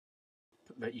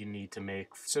that you need to make.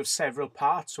 So several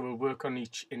parts, so we'll work on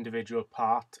each individual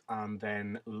part and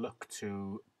then look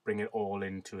to bring it all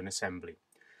into an assembly.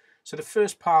 So the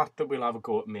first part that we'll have a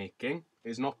go at making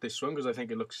is not this one, because I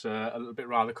think it looks a little bit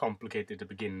rather complicated to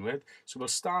begin with. So we'll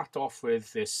start off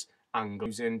with this angle.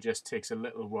 Using just takes a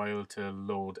little while to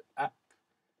load up,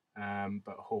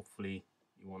 but hopefully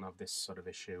you won't have this sort of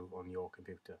issue on your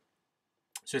computer.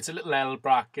 So it's a little L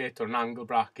bracket or an angle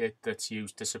bracket that's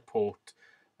used to support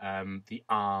the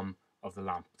arm of the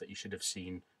lamp that you should have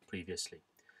seen previously.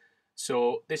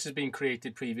 So this has been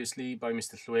created previously by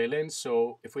Mr. Llewellyn.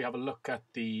 So if we have a look at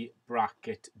the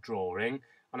bracket drawing,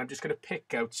 and I'm just going to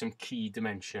pick out some key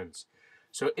dimensions.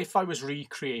 So if I was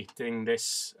recreating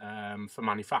this for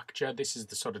manufacture, this is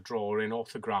the sort of drawing,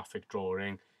 orthographic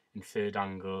drawing in third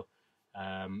angle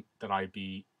that I'd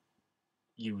be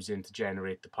using to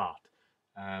generate the part.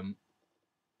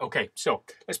 Okay, so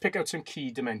let's pick out some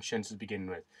key dimensions to begin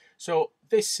with. So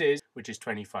this is, which is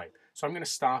 25. So I'm going to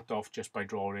start off just by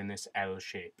drawing this L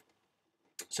shape.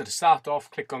 So to start off,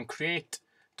 click on Create,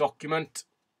 Document,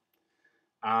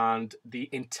 and the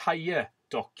entire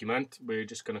document we're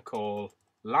just going to call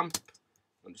Lamp.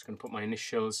 I'm just going to put my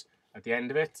initials at the end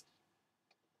of it.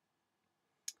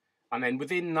 And then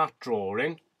within that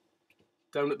drawing,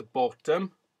 down at the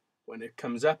bottom, when it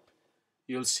comes up,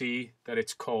 you'll see that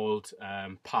it's called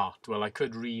part. Well, I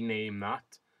could rename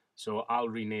that. So I'll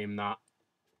rename that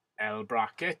L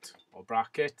bracket or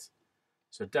bracket.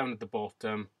 So down at the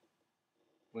bottom,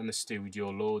 when the studio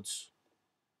loads,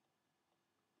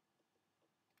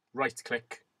 right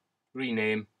click,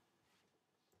 rename,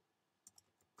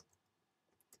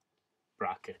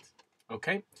 bracket.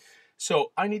 Okay,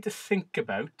 so I need to think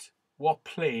about what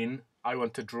plane I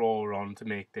want to draw on to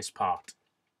make this part.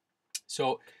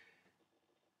 So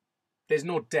there's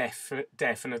no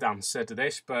definite answer to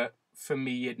this, but for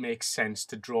me it makes sense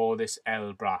to draw this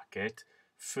L bracket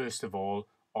first of all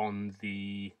on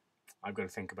the, I've got to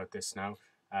think about this now,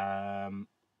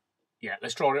 yeah,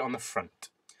 let's draw it on the front.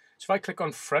 So if I click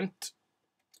on front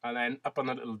and then up on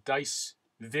the little dice,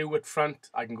 view at front,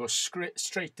 I can go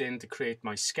straight in to create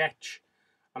my sketch,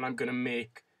 and I'm going to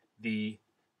make the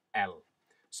L.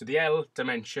 So the L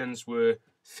dimensions were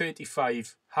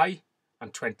 35 high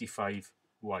and 25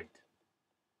 wide.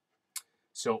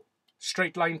 So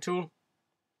straight line tool,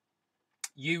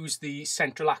 use the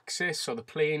central axis or the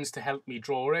planes to help me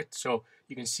draw it. So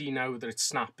you can see now that it's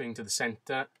snapping to the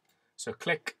center. So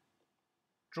click,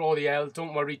 draw the L.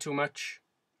 Don't worry too much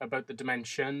about the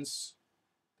dimensions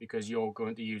because you're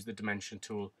going to use the dimension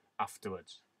tool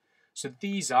afterwards. So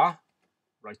these are,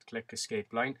 right click,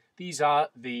 escape line, these are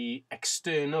the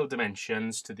external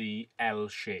dimensions to the L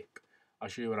shape. I'll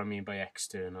show you what I mean by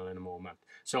external in a moment.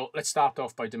 So let's start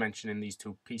off by dimensioning these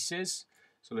two pieces.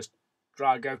 So let's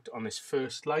drag out on this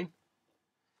first line.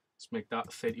 Let's make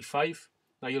that 35.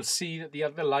 Now you'll see that the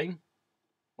other line,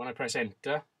 when I press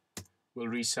enter, will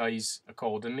resize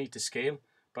accordingly to scale,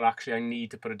 but actually I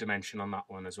need to put a dimension on that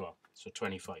one as well. So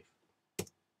 25.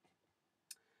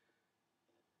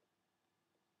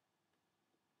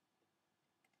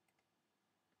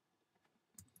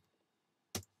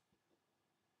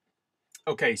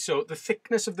 Okay, so the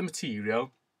thickness of the material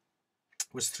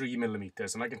was 3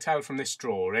 millimeters, and I can tell from this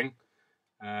drawing,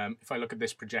 if I look at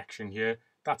this projection here,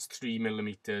 that's 3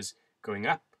 millimeters going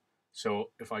up.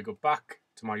 So if I go back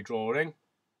to my drawing,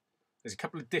 there's a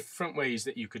couple of different ways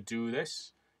that you could do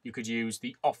this. You could use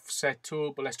the offset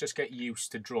tool, but let's just get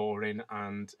used to drawing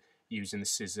and using the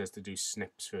scissors to do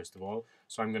snips first of all.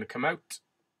 So I'm going to come out,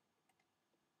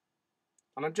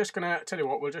 and I'm just going to, tell you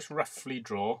what, we'll just roughly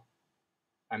draw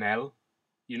an L.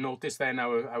 You notice there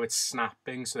now how it's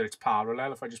snapping so that it's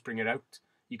parallel. If I just bring it out,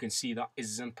 you can see that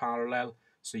isn't parallel.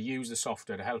 So use the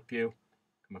software to help you.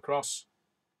 Come across.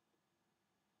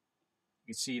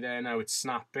 You can see there now it's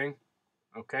snapping.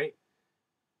 Okay.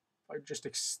 If I just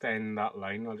extend that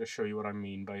line, I'll just show you what I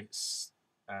mean by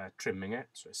trimming it.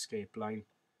 So escape line,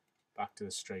 back to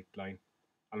the straight line.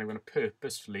 And I'm going to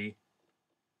purposefully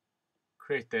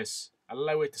create this,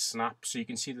 allow it to snap so you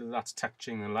can see that that's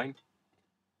touching the line.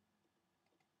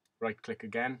 Right click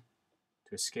again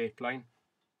to escape line.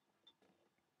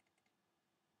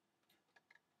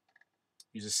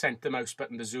 Use the center mouse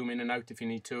button to zoom in and out if you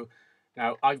need to.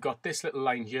 Now I've got this little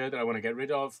line here that I want to get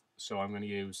rid of, so I'm going to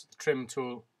use the trim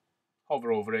tool,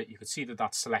 hover over it. You can see that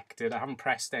that's selected. I haven't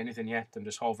pressed anything yet, I'm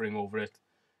just hovering over it.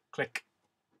 Click,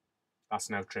 that's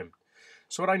now trimmed.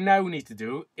 So what I now need to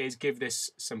do is give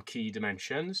this some key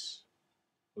dimensions.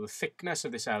 Well, the thickness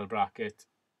of this L bracket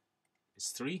is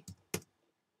 3.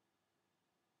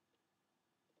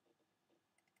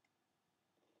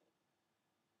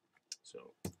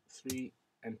 So 3,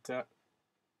 enter.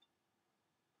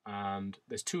 And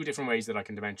there's two different ways that I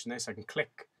can dimension this. I can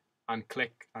click and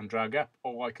drag up,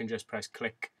 or I can just press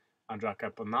click and drag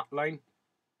up on that line.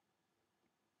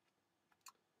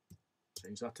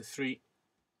 Change that to 3.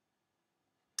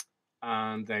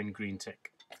 And then green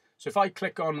tick. So if I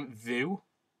click on view,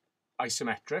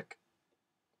 isometric,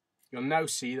 you'll now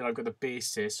see that I've got the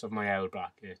basis of my L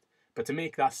bracket. But to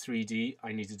make that 3D,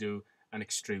 I need to do an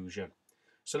extrusion.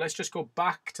 So let's just go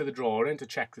back to the drawing to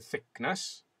check the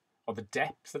thickness or the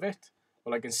depth of it.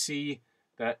 Well, I can see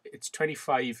that it's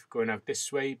 25 going out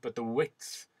this way, but the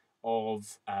width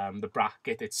of the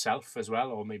bracket itself as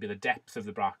well, or maybe the depth of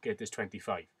the bracket, is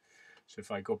 25. So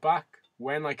if I go back,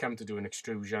 when I come to do an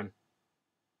extrusion,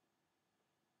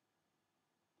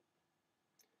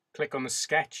 click on the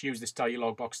sketch, use this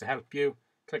dialog box to help you.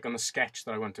 Click on the sketch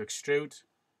that I want to extrude.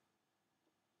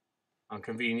 And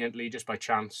conveniently, just by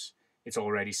chance, it's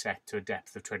already set to a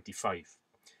depth of 25.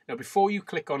 Now, before you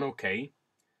click on OK,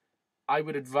 I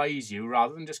would advise you,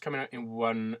 rather than just coming out in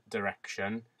one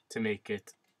direction, to make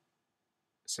it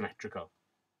symmetrical.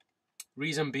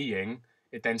 Reason being,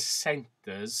 it then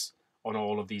centers on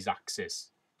all of these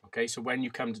axes. Okay, so when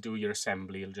you come to do your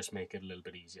assembly, it'll just make it a little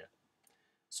bit easier.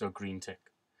 So green tick.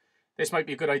 This might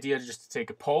be a good idea just to take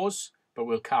a pause, but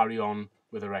we'll carry on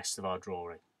with the rest of our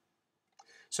drawing.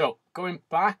 So going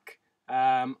back,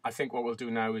 I think what we'll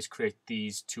do now is create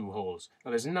these 2 holes.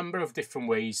 Now there's a number of different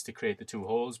ways to create the 2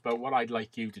 holes, but what I'd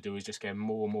like you to do is just get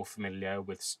more and more familiar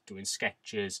with doing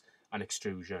sketches and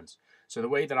extrusions. So the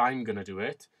way that I'm going to do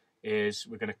it is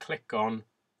we're going to click on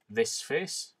this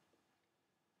face,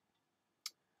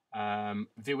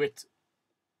 view it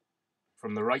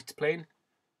from the right plane,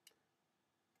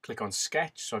 click on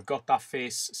sketch. So I've got that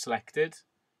face selected.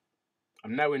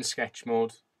 I'm now in sketch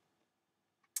mode.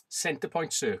 Center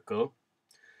point circle.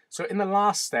 So in the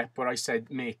last step where I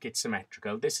said make it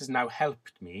symmetrical, this has now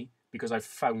helped me because I've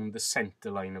found the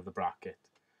center line of the bracket.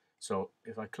 So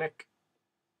if I click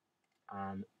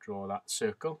and draw that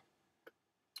circle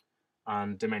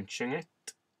and dimension it,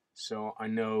 so I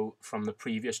know from the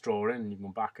previous drawing, you can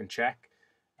go back and check,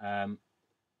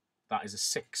 that is a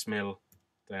 6mm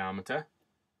diameter.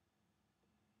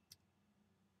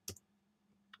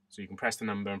 So you can press the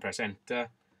number and press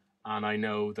enter, and I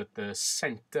know that the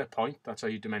center point, that's how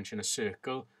you dimension a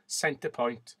circle, center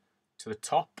point to the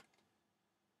top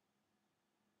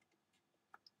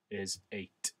is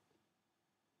 8mm.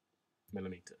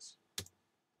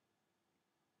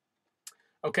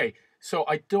 Okay, so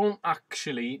I don't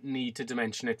actually need to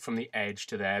dimension it from the edge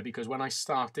to there, because when I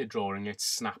started drawing it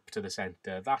snapped to the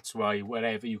center. That's why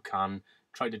wherever you can,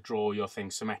 try to draw your thing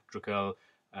symmetrical,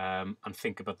 and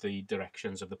think about the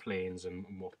directions of the planes and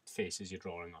what faces you're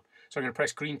drawing on. So I'm going to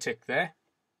press green tick there.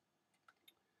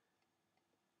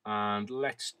 And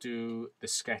let's do the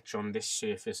sketch on this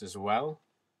surface as well.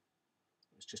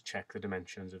 Let's just check the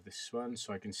dimensions of this one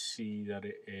so I can see that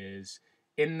it is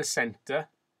in the center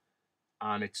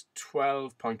and it's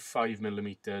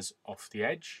 12.5mm off the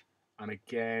edge. And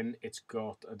again, it's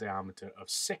got a diameter of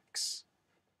 6.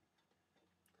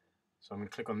 So I'm going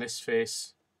to click on this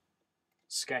face,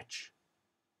 sketch,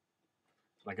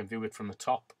 and I can view it from the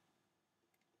top.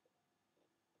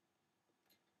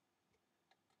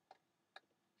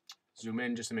 Zoom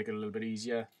in just to make it a little bit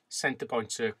easier. Center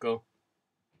point circle.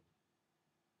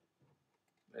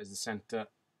 There's the center.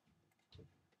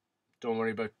 Don't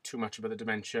worry about too much about the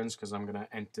dimensions because I'm going to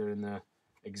enter in the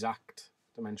exact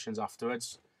dimensions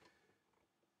afterwards.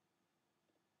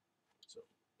 So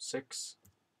 6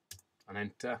 and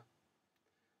enter.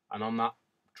 And on that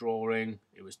drawing,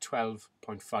 it was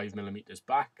 12.5mm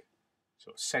back.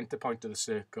 So center point of the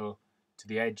circle to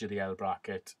the edge of the L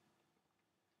bracket.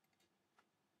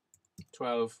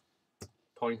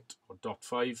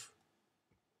 12.5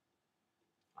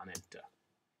 and enter.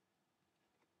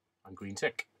 And green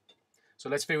tick. So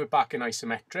let's view it back in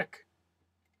isometric.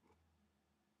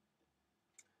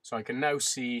 So I can now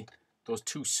see those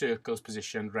 2 circles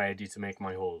positioned ready to make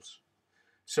my holes.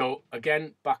 So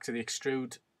again, back to the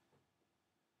extrude.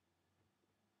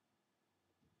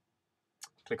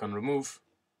 Click on remove.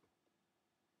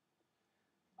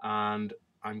 And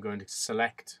I'm going to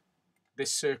select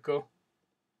this circle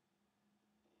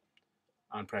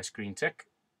and press green tick.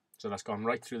 So that's gone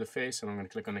right through the face, and I'm going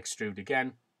to click on extrude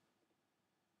again.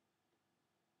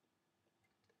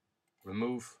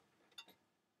 Remove.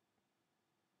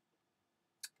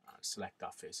 And select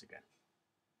that face again.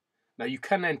 Now you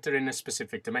can enter in a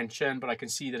specific dimension, but I can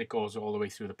see that it goes all the way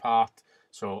through the part,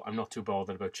 so I'm not too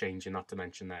bothered about changing that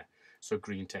dimension there. So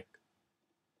green tick.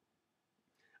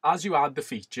 As you add the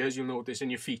features, you'll notice in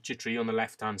your feature tree on the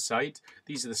left hand side,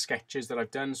 these are the sketches that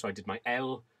I've done. So I did my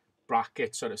L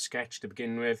bracket sort of sketch to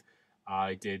begin with.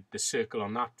 I did the circle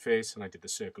on that face, and I did the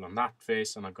circle on that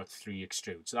face, and I've got 3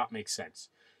 extrudes. So that makes sense.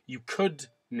 You could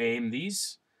name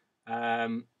these,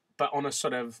 but on a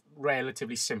sort of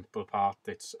relatively simple part,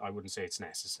 I wouldn't say it's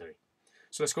necessary.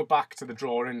 So let's go back to the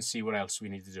drawing and see what else we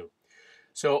need to do.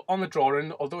 So on the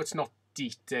drawing, although it's not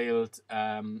detailed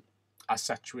as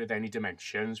such with any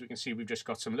dimensions, we can see we've just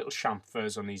got some little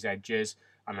chamfers on these edges,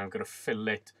 and I've got a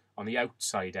fillet on the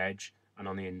outside edge and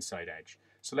on the inside edge.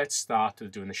 So let's start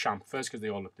with doing the chamfers because they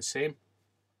all look the same.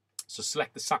 So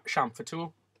select the chamfer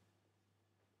tool.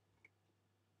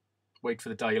 Wait for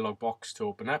the dialog box to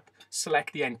open up.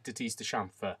 Select the entities to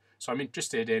chamfer. So I'm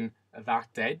interested in that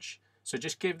edge. So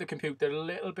just give the computer a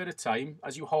little bit of time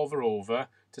as you hover over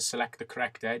to select the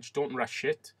correct edge. Don't rush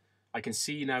it. I can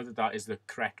see now that that is the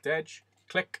correct edge.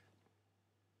 Click.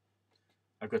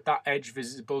 I've got that edge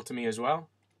visible to me as well.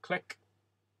 Click.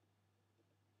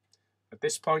 At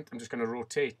this point, I'm just going to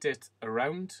rotate it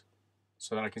around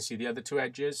so that I can see the other 2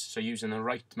 edges. So using the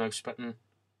right mouse button,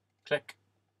 click,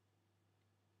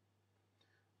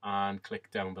 and click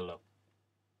down below.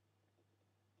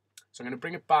 So I'm going to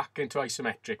bring it back into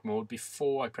isometric mode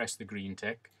before I press the green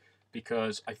tick,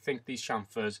 because I think these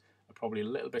chamfers are probably a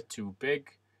little bit too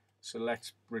big. So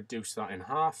let's reduce that in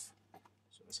half.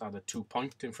 So let's add a 2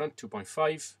 point in front,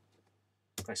 2.5.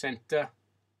 Press enter.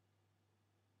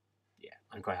 Yeah,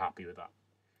 I'm quite happy with that.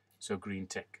 So green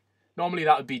tick. Normally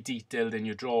that would be detailed in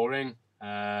your drawing,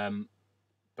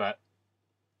 but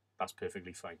that's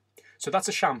perfectly fine. So that's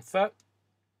a chamfer.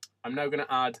 I'm now going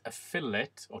to add a fillet,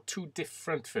 or 2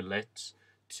 different fillets,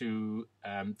 to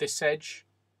this edge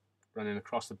running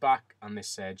across the back and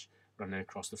this edge running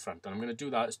across the front. And I'm going to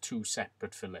do that as 2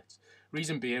 separate fillets.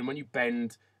 Reason being, when you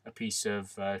bend a piece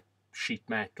of sheet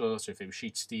metal, so if it was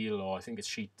sheet steel, or I think it's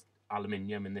sheet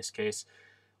aluminium in this case,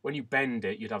 when you bend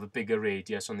it, you'd have a bigger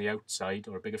radius on the outside,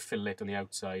 or a bigger fillet on the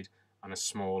outside, and a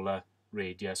smaller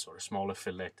radius or a smaller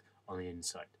fillet on the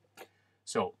inside.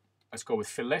 So let's go with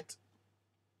fillet.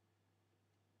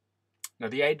 Now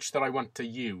the edge that I want to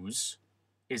use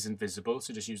isn't visible,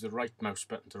 so just use the right mouse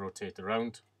button to rotate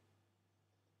around.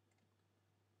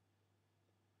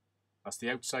 That's the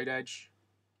outside edge.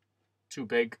 Too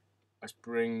big. Let's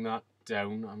bring that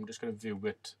down. I'm just going to view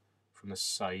it from the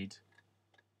side.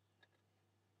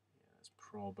 Yeah, that's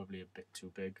probably a bit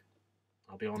too big.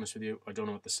 I'll be honest with you, I don't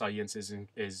know what the science is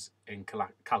in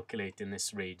calculating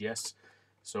this radius,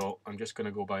 so I'm just going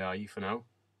to go by eye for now.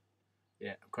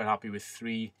 Yeah, I'm quite happy with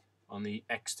 3 on the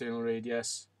external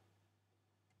radius.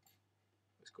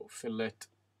 Let's go fillet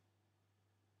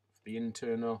for the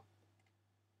internal.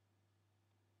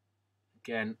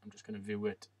 Again, I'm just going to view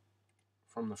it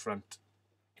from the front.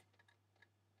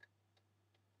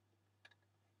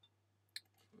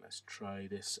 Let's try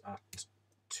this at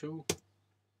 2.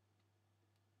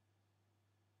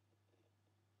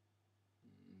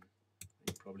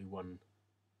 Probably 1.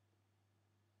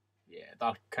 Yeah,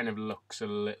 that kind of looks a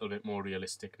little bit more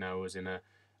realistic now as in a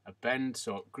bend.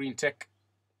 So green tick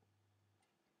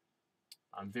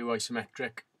and view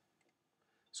isometric.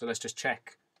 So let's just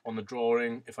check on the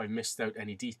drawing if I missed out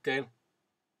any detail.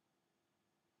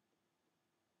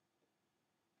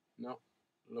 No,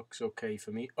 looks okay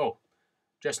for me. Oh,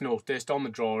 just noticed on the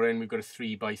drawing we've got a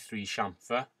 3x3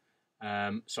 chamfer.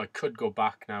 So I could go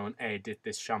back now and edit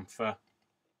this chamfer.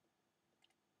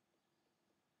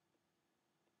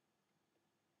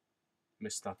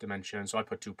 Missed that dimension, so I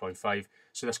put 2.5.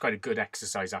 So that's quite a good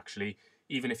exercise actually.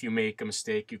 Even if you make a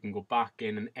mistake, you can go back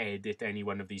in and edit any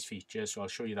one of these features. So I'll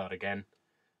show you that again.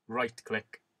 Right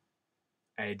click,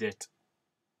 edit,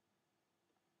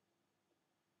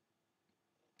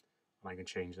 and I can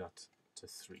change that to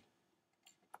 3.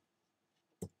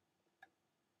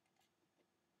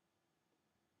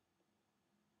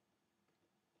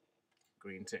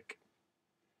 Green tick.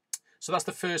 So that's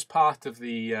the first part of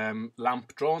the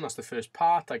lamp drawn. That's the first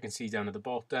part I can see down at the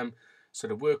bottom. So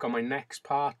to work on my next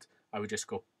part, I would just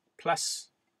go plus,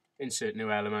 insert new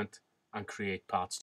element, and create parts